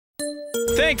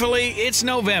Thankfully, it's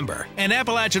November, and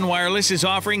Appalachian Wireless is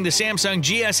offering the Samsung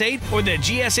GS8 or the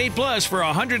GS8 Plus for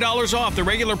 $100 off the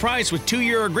regular price with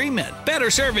 2-year agreement. Better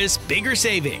service, bigger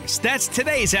savings. That's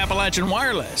today's Appalachian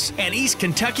Wireless and East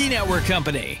Kentucky Network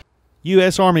Company.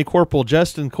 U.S. Army Corporal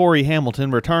Justin Corey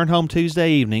Hamilton returned home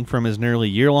Tuesday evening from his nearly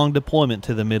year-long deployment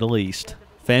to the Middle East.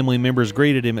 Family members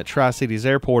greeted him at Tri-Cities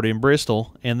Airport in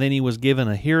Bristol, and then he was given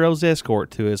a hero's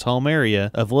escort to his home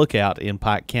area of Lookout in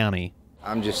Pike County.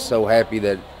 I'm just so happy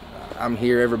that I'm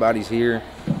here, everybody's here,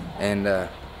 and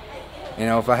you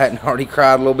know, if I hadn't already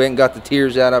cried a little bit and got the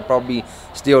tears out, I'd probably be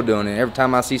still doing it. Every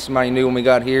time I see somebody new when we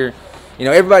got here, you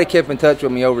know, everybody kept in touch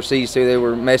with me overseas too. They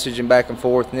were messaging back and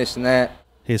forth and this and that.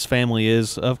 His family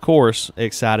is, of course,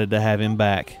 excited to have him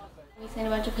back. We seen a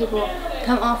bunch of people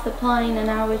come off the plane,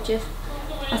 and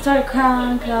I started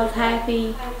crying because I was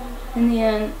happy, and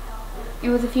then it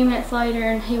was a few minutes later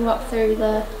and he walked through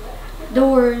the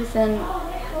doors, and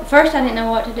at first I didn't know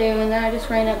what to do, and then I just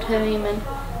ran up to him and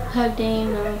hugged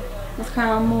him and was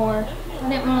crying more. I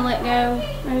didn't want to let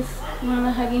go. I just wanted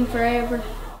to hug him forever.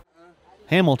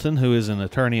 Hamilton, who is an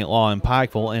attorney at law in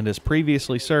Pikeville and has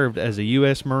previously served as a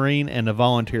U.S. Marine and a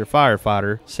volunteer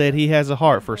firefighter, said he has a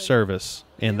heart for service,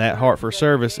 and that heart for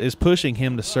service is pushing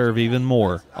him to serve even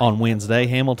more. On Wednesday,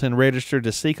 Hamilton registered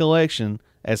to seek election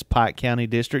as Pike County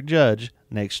District Judge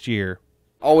next year.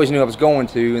 Always knew I was going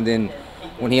to, and then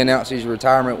when he announced his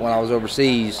retirement when I was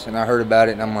overseas and I heard about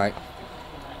it, and I'm like,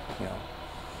 you know,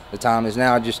 the time is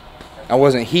now. I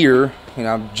wasn't here, you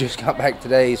know, I just got back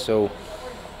today, so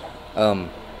I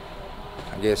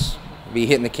guess I'll be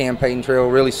hitting the campaign trail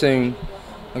really soon.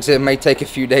 Like I said, it may take a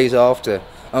few days off to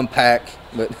unpack,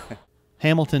 but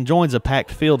Hamilton joins a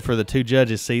packed field for the 2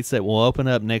 judges' seats that will open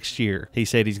up next year. He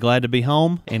said he's glad to be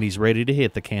home and he's ready to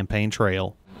hit the campaign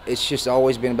trail. It's just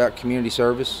always been about community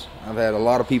service. I've had a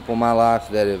lot of people in my life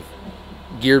that have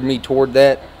geared me toward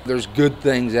that. There's good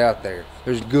things out there.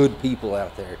 There's good people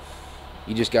out there.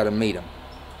 You just got to meet them.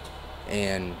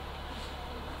 And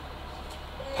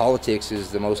politics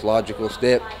is the most logical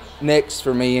step next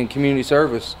for me in community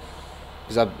service,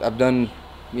 because I've done,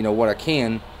 you know, what I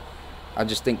can. I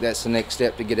just think that's the next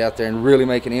step to get out there and really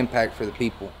make an impact for the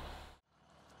people.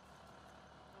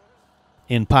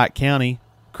 In Pike County,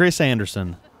 Chris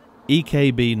Anderson,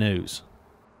 EKB News.